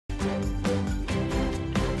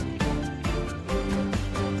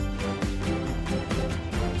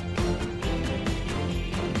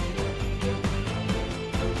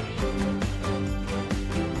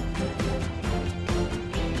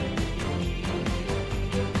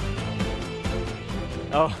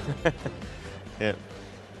Oh, yeah.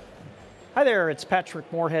 Hi there, it's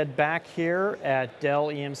Patrick Moorhead back here at Dell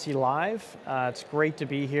EMC Live. It's great to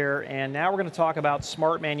be here, and now we're going to talk about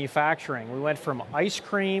smart manufacturing. We went from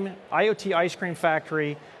IoT ice cream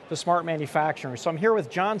factory to smart manufacturing. So I'm here with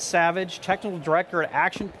John Savage, Technical Director at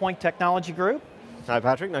Action Point Technology Group. Hi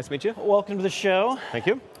Patrick, nice to meet you. Welcome to the show. Thank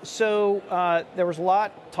you. So there was a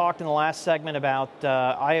lot talked in the last segment about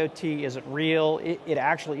IoT, is it real? It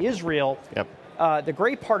actually is real. Yep. The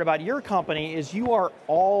great part about your company is you are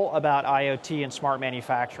all about IoT and smart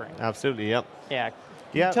manufacturing. Absolutely, yep. Yeah.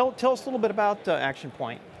 Tell us a little bit about Action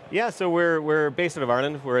Point. Yeah, so we're based out of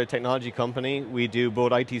Ireland. We're a technology company. We do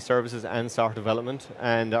both IT services and software development,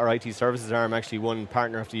 and our IT services arm actually won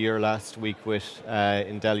Partner of the Year last week with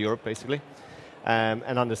in Dell Europe, basically.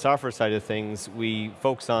 And on the software side of things, we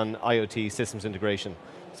focus on IoT systems integration.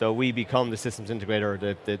 So we become the systems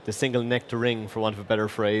integrator, the single neck to ring, for want of a better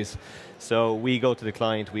phrase. So we go to the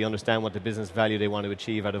client, we understand what the business value they want to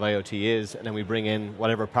achieve out of IoT is, and then we bring in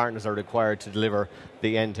whatever partners are required to deliver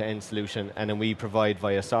the end-to-end solution, and then we provide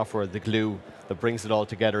via software the glue that brings it all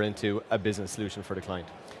together into a business solution for the client.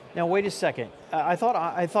 Now wait a second. I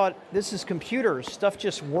thought this is computers. Stuff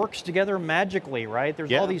just works together magically, right?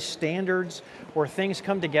 There's all these standards where things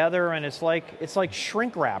come together, and it's like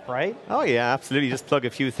shrink wrap, right? Oh yeah, absolutely. Just plug a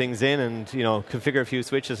few things in, and configure a few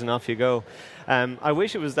switches, and off you go. I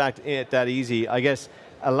wish it was that easy. I guess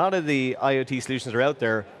a lot of the IoT solutions that are out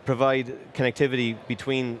there provide connectivity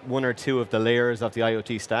between one or two of the layers of the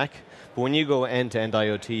IoT stack. But when you go end-to-end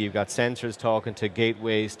IoT, you've got sensors talking to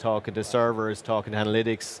gateways, talking to servers, talking to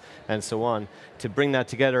analytics, and so on. To bring that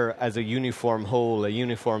together as a uniform whole, a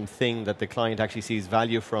uniform thing that the client actually sees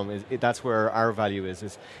value from, that's where our value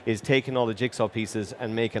is taking all the jigsaw pieces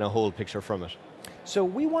and making a whole picture from it. So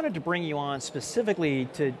we wanted to bring you on specifically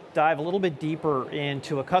to dive a little bit deeper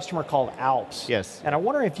into a customer called ALPS. Yes. And I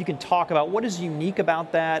wonder if you can talk about what is unique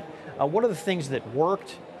about that, what are the things that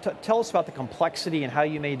worked. Tell us about the complexity and how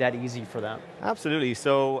you made that easy for them. Absolutely.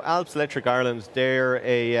 So ALPS Electric Ireland,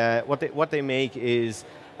 they're what they make is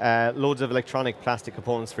loads of electronic plastic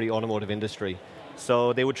components for the automotive industry.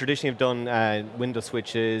 So they would traditionally have done window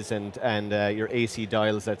switches and your AC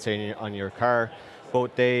dials, let's say, on your car.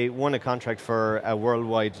 But they won a contract for a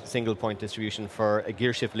worldwide single point distribution for a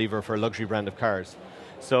gear shift lever for a luxury brand of cars.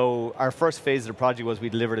 So our first phase of the project was we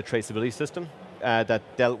delivered a traceability system that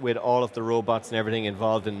dealt with all of the robots and everything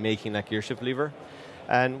involved in making that gear shift lever.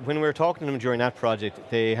 And when we were talking to them during that project,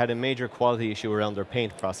 they had a major quality issue around their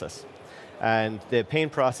paint process. And the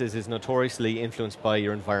paint process is notoriously influenced by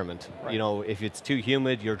your environment. Right. If it's too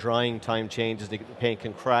humid, your drying time changes, the paint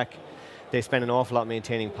can crack. They spend an awful lot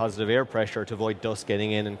maintaining positive air pressure to avoid dust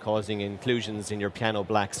getting in and causing inclusions in your piano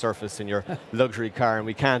black surface in your luxury car, and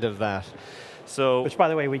we can't have that. So, which, by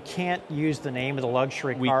the way, we can't use the name of the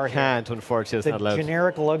luxury car. We can't, unfortunately, it's not allowed. The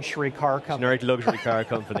generic luxury car company. Generic luxury car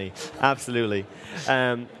company, absolutely.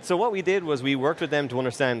 So what we did was we worked with them to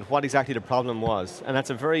understand what exactly the problem was, and that's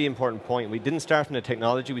a very important point. We didn't start from the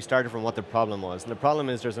technology, we started from what the problem was. And the problem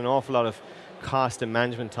is there's an awful lot of cost and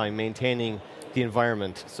management time maintaining the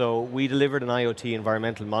environment. So we delivered an IoT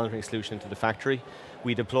environmental monitoring solution to the factory.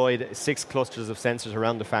 We deployed 6 clusters of sensors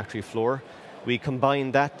around the factory floor. We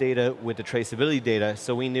combined that data with the traceability data,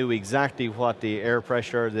 so we knew exactly what the air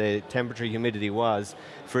pressure, the temperature, humidity was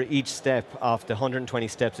for each step of the 120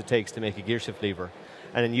 steps it takes to make a gear shift lever.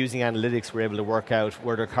 And then using analytics, we're able to work out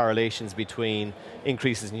where there are correlations between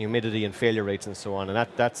increases in humidity and failure rates and so on. And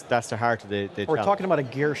that's the heart of the We're challenge. talking about a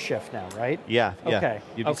gear shift now, right? Yeah, yeah. Okay.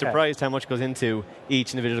 You'd be surprised how much goes into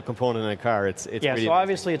each individual component in a car. It's yeah, really so amazing.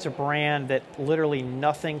 Obviously it's a brand that literally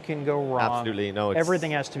nothing can go wrong. Absolutely, no.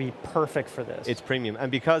 Everything has to be perfect for this. It's premium.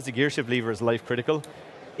 And because the gear shift lever is life critical,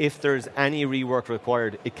 if there's any rework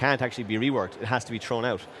required, it can't actually be reworked. It has to be thrown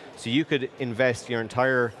out. So you could invest your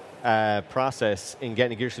entire process in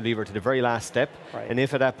getting a gear shift lever to the very last step, right. And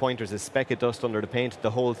if at that point there's a speck of dust under the paint,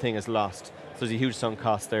 the whole thing is lost. So there's a huge sunk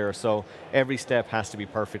cost there. So every step has to be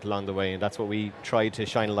perfect along the way, and that's what we try to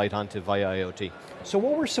shine a light onto via IoT. So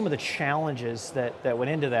what were some of the challenges that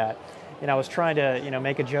went into that? I was trying to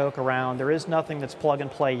make a joke around, there is nothing that's plug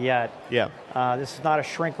and play yet. Yeah. This is not a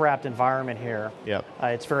shrink-wrapped environment here. Yeah.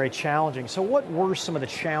 It's very challenging. So what were some of the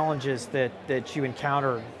challenges that you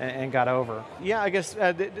encountered and got over? Yeah, I guess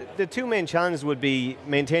the two main challenges would be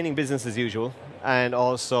maintaining business as usual and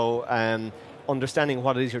also understanding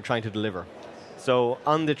what it is you're trying to deliver. So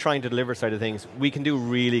on the trying to deliver side of things, we can do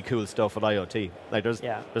really cool stuff with IoT. Like there's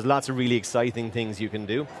lots of really exciting things you can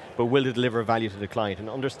do, but will it deliver value to the client? And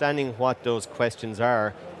understanding what those questions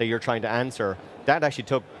are that you're trying to answer, that actually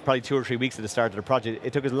took probably 2 or 3 weeks at the start of the project.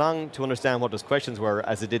 It took as long to understand what those questions were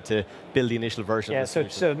as it did to build the initial version. Yeah,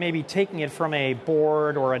 so maybe taking it from a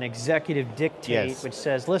board or an executive dictate, which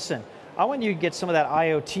says, listen, I want you to get some of that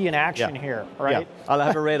IoT in action here, right? Yeah, I'll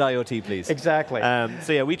have a red IoT, please. Exactly.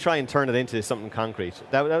 So yeah, we try and turn it into something concrete.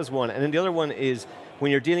 That was one. And then the other one is, when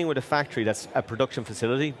you're dealing with a factory that's a production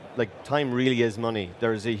facility, like time really is money.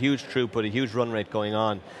 There's a huge throughput, a huge run rate going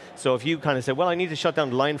on. So if you kind of say, well, I need to shut down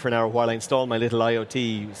the line for an hour while I install my little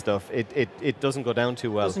IoT stuff, it doesn't go down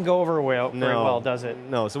too well. It doesn't go over very well, does it?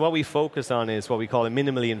 No, so what we focus on is what we call a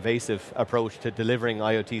minimally invasive approach to delivering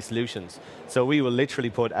IoT solutions. So we will literally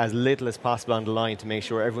put as little as possible on the line to make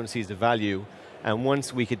sure everyone sees the value. And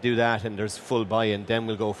once we could do that and there's full buy-in, then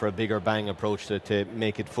we'll go for a bigger bang approach to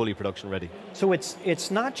make it fully production ready. So it's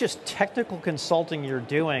not just technical consulting you're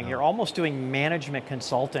doing, you're almost doing management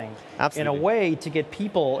consulting. Absolutely. In a way to get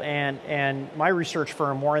people, and my research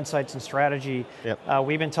firm, More Insights and Strategy,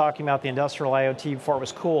 we've been talking about the industrial IoT before it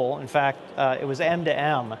was cool. In fact, it was M to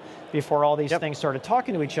M before all these things started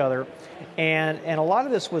talking to each other. And a lot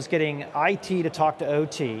of this was getting IT to talk to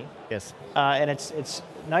OT. Yes. And it's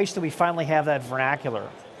nice that we finally have that vernacular.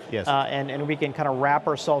 Yes. And we can kind of wrap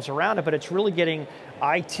ourselves around it, but it's really getting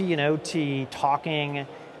IT and OT talking,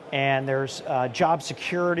 and there's job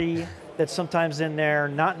security that's sometimes in there,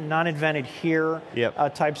 not invented here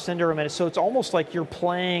type syndrome, and so it's almost like you're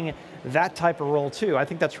playing that type of role too. I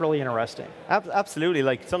think that's really interesting. Absolutely,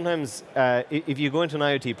 like sometimes if you go into an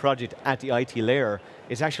IoT project at the IT layer,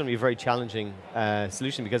 it's actually going to be a very challenging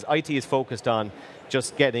solution because IT is focused on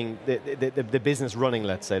just getting the business running,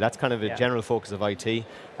 let's say. That's kind of a general focus of IT.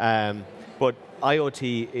 But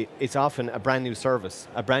IoT, it's often a brand new service,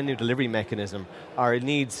 a brand new delivery mechanism, or it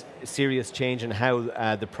needs serious change in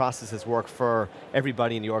how the processes work for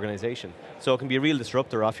everybody in the organization. So it can be a real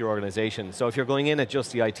disruptor of your organization. So if you're going in at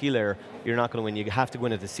just the IT layer, you're not going to win. You have to go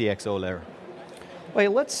in at the CXO layer. Wait,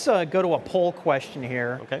 let's go to a poll question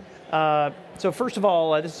here. Okay. So first of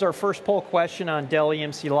all, this is our first poll question on Dell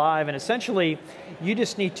EMC Live, and essentially, you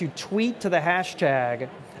just need to tweet to the hashtag,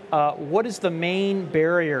 what is the main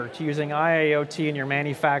barrier to using IoT in your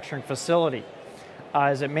manufacturing facility?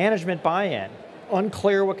 Is it management buy-in?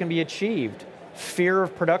 Unclear what can be achieved? Fear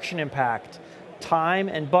of production impact? Time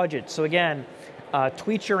and budget? So again,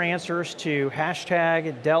 tweet your answers to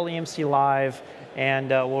hashtag Dell EMC Live, and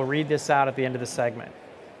we'll read this out at the end of the segment.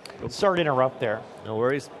 Sorry to interrupt there. No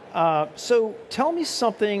worries. So tell me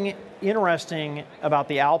something interesting about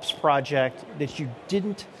the ALPS project that you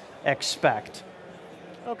didn't expect.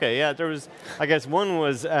 Okay, yeah, there was, I guess one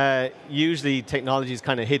was usually technology is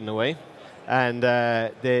kind of hidden away, and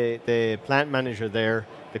the plant manager there,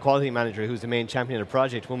 the quality manager who's the main champion of the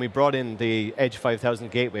project, when we brought in the Edge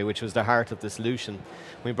 5000 gateway, which was the heart of the solution,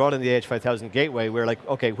 when we brought in the Edge 5000 gateway, we were like,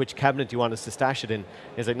 okay, which cabinet do you want us to stash it in?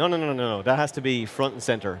 He's like, no, that has to be front and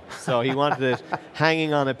center. So he wanted it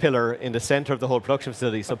hanging on a pillar in the center of the whole production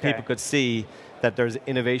facility so people could see that there's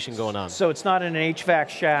innovation going on. So it's not an HVAC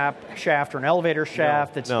shaft or an elevator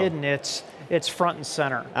shaft that's hidden, it's front and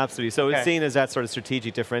center. Absolutely, so it's seen as that sort of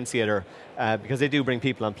strategic differentiator because they do bring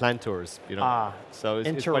people on plant tours, you know. So it's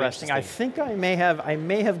interesting. I think I may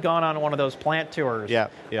have gone on one of those plant tours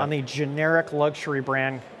on the generic luxury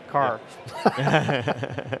brand car.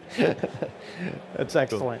 That's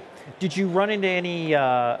excellent. Cool. Did you run into any,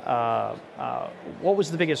 what was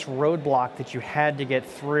the biggest roadblock that you had to get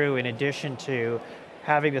through in addition to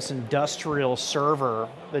having this industrial server,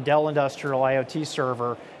 the Dell Industrial IoT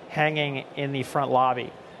server, hanging in the front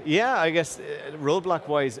lobby? Yeah, I guess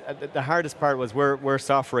roadblock-wise, the hardest part was we're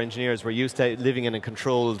software engineers. We're used to living in a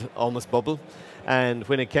controlled, almost bubble. And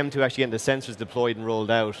when it came to actually getting the sensors deployed and rolled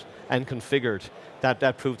out and configured,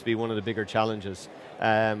 that proved to be one of the bigger challenges.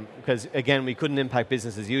 Because again, we couldn't impact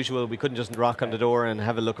business as usual. We couldn't just knock on the door and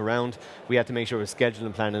have a look around. We had to make sure we scheduled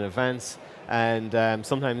and planned in advance. And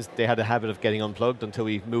sometimes they had a habit of getting unplugged until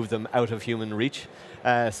we moved them out of human reach.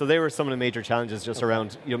 So they were some of the major challenges just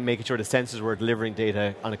around making sure the sensors were delivering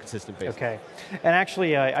data on a consistent basis. Okay, and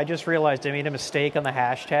actually I just realized I made a mistake on the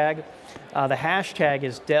hashtag. The hashtag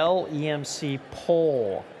is Dell EMC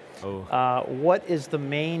poll. What is the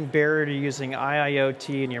main barrier to using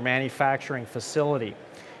IoT in your manufacturing facility?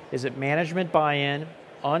 Is it management buy-in,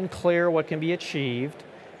 unclear what can be achieved,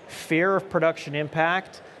 fear of production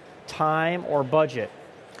impact, time, or budget?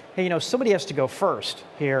 Hey, somebody has to go first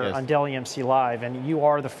here on Dell EMC Live, and you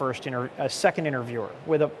are the second interviewer.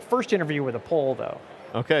 First interview with a poll, though.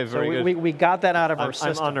 Okay, very good. We got that out of our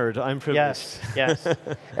system. I'm honored. I'm privileged. Yes, yes.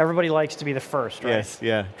 Everybody likes to be the first, right? Yes,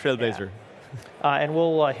 yeah, trailblazer. Yeah. And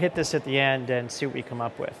we'll hit this at the end and see what we come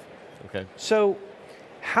up with. Okay. So,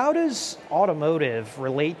 how does automotive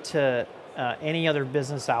relate to any other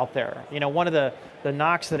business out there? You know, one of the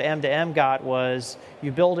knocks that M2M got was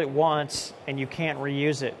you build it once and you can't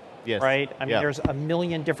reuse it. Yes. Right? I mean, there's a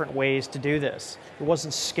million different ways to do this. It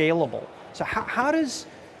wasn't scalable. So how does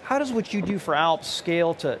what you do for ALPS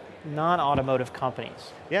scale to non-automotive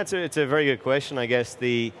companies? Yeah, it's a very good question. I guess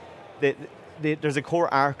there's a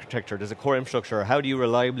core architecture, there's a core infrastructure. How do you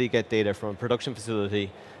reliably get data from a production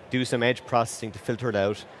facility, do some edge processing to filter it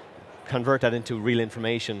out, convert that into real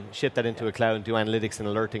information, ship that into a cloud, and do analytics and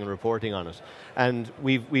alerting and reporting on it. And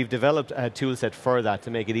we've developed a tool set for that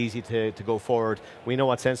to make it easy to go forward. We know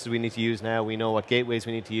what sensors we need to use now, we know what gateways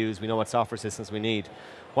we need to use, we know what software systems we need.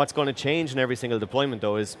 What's going to change in every single deployment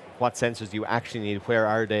though is what sensors do you actually need, where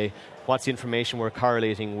are they, what's the information we're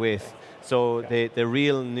correlating with. So the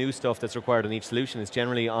real new stuff that's required on each solution is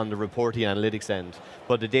generally on the reporting analytics end,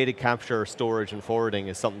 but the data capture, storage, and forwarding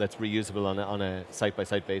is something that's reusable on a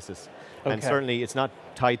site-by-site basis. Okay. And certainly it's not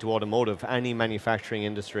tied to automotive. Any manufacturing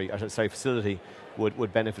industry, facility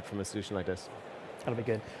would benefit from a solution like this. That'll be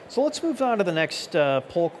good. So let's move on to the next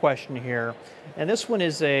poll question here. And this one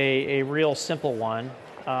is a real simple one,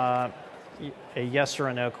 a yes or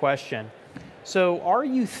a no question. So are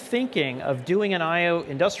you thinking of doing an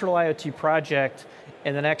industrial IoT project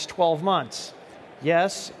in the next 12 months?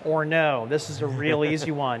 Yes or no? This is a real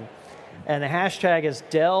easy one. And the hashtag is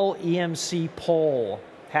Dell EMC poll.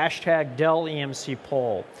 Hashtag Dell EMC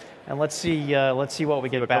poll. And let's see what we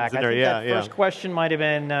get back. I think that first question might have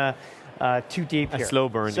been too deep here. A slow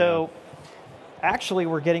burn. So actually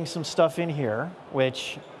we're getting some stuff in here,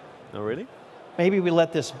 which... Oh, really? Maybe we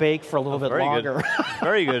let this bake for a little bit longer. Good.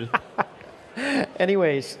 Very good.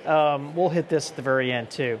 Anyways, we'll hit this at the very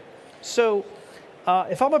end too. So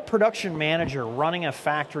if I'm a production manager running a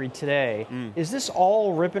factory today, is this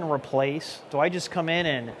all rip and replace? Do I just come in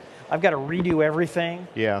and I've got to redo everything?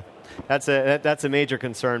 Yeah, that's a major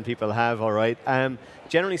concern people have, all right.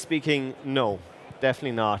 Generally speaking, no.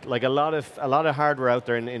 Definitely not. Like a lot of hardware out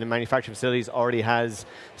there in the manufacturing facilities already has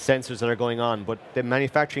sensors that are going on, but the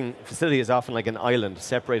manufacturing facility is often like an island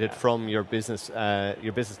separated from your business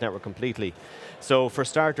network completely. So for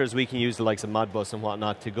starters, we can use the likes of Modbus and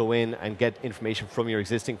whatnot to go in and get information from your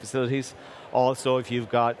existing facilities. Also, if you've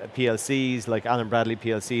got PLCs, like Allen Bradley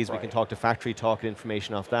PLCs, we can talk to factory, talk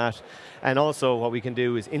information off that. And also what we can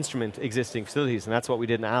do is instrument existing facilities, and that's what we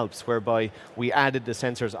did in ALPS, whereby we added the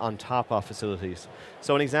sensors on top of facilities.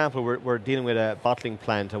 So an example, we're dealing with a bottling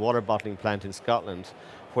plant, a water bottling plant in Scotland,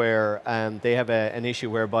 where they have an issue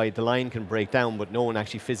whereby the line can break down, but no one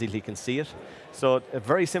actually physically can see it. So a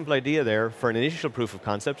very simple idea there for an initial proof of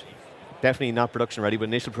concept, definitely not production ready, but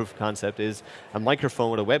initial proof of concept is a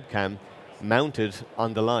microphone with a webcam mounted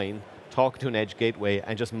on the line, talking to an edge gateway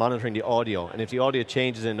and just monitoring the audio. And if the audio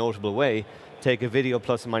changes in a notable way, take a video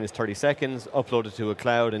plus or minus 30 seconds, upload it to a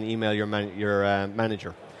cloud and email your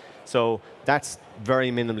manager. So that's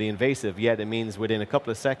very minimally invasive, yet it means within a couple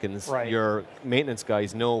of seconds, your maintenance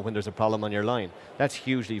guys know when there's a problem on your line. That's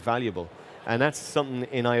hugely valuable. And that's something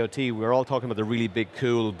in IoT, we're all talking about the really big,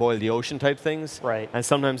 cool, boil the ocean type things. Right. And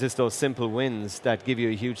sometimes it's those simple wins that give you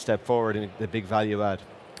a huge step forward in the big value add.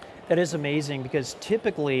 That is amazing because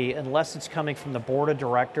typically, unless it's coming from the board of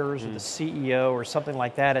directors or the CEO or something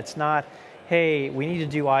like that, it's not, hey, we need to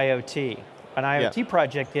do IoT. An IoT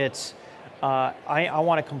project, it's, I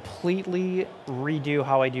want to completely redo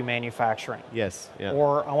how I do manufacturing. Yes. Yeah.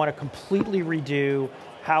 Or I want to completely redo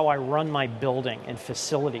how I run my building and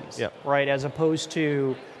facilities. Right. As opposed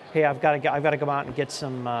to, hey, I've got to go out and get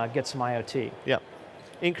some IoT. Yeah.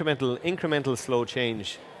 Incremental slow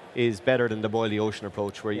change is better than the boil the ocean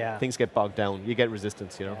approach where things get bogged down. You get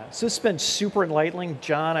resistance, you know. So this has been super enlightening.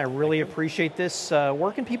 John, I really appreciate this.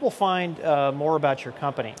 Where can people find more about your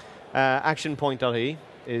company? Actionpoint.ie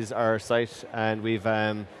is our site, and we've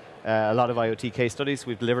a lot of IoT case studies.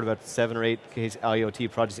 We've delivered about 7 or 8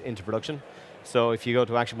 IoT projects into production. So if you go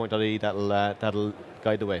to actionpoint.ie, that'll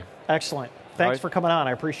guide the way. Excellent. Thanks for coming on.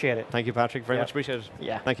 I appreciate it. Thank you, Patrick. Very much appreciated.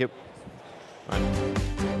 Yeah. Thank you. All right.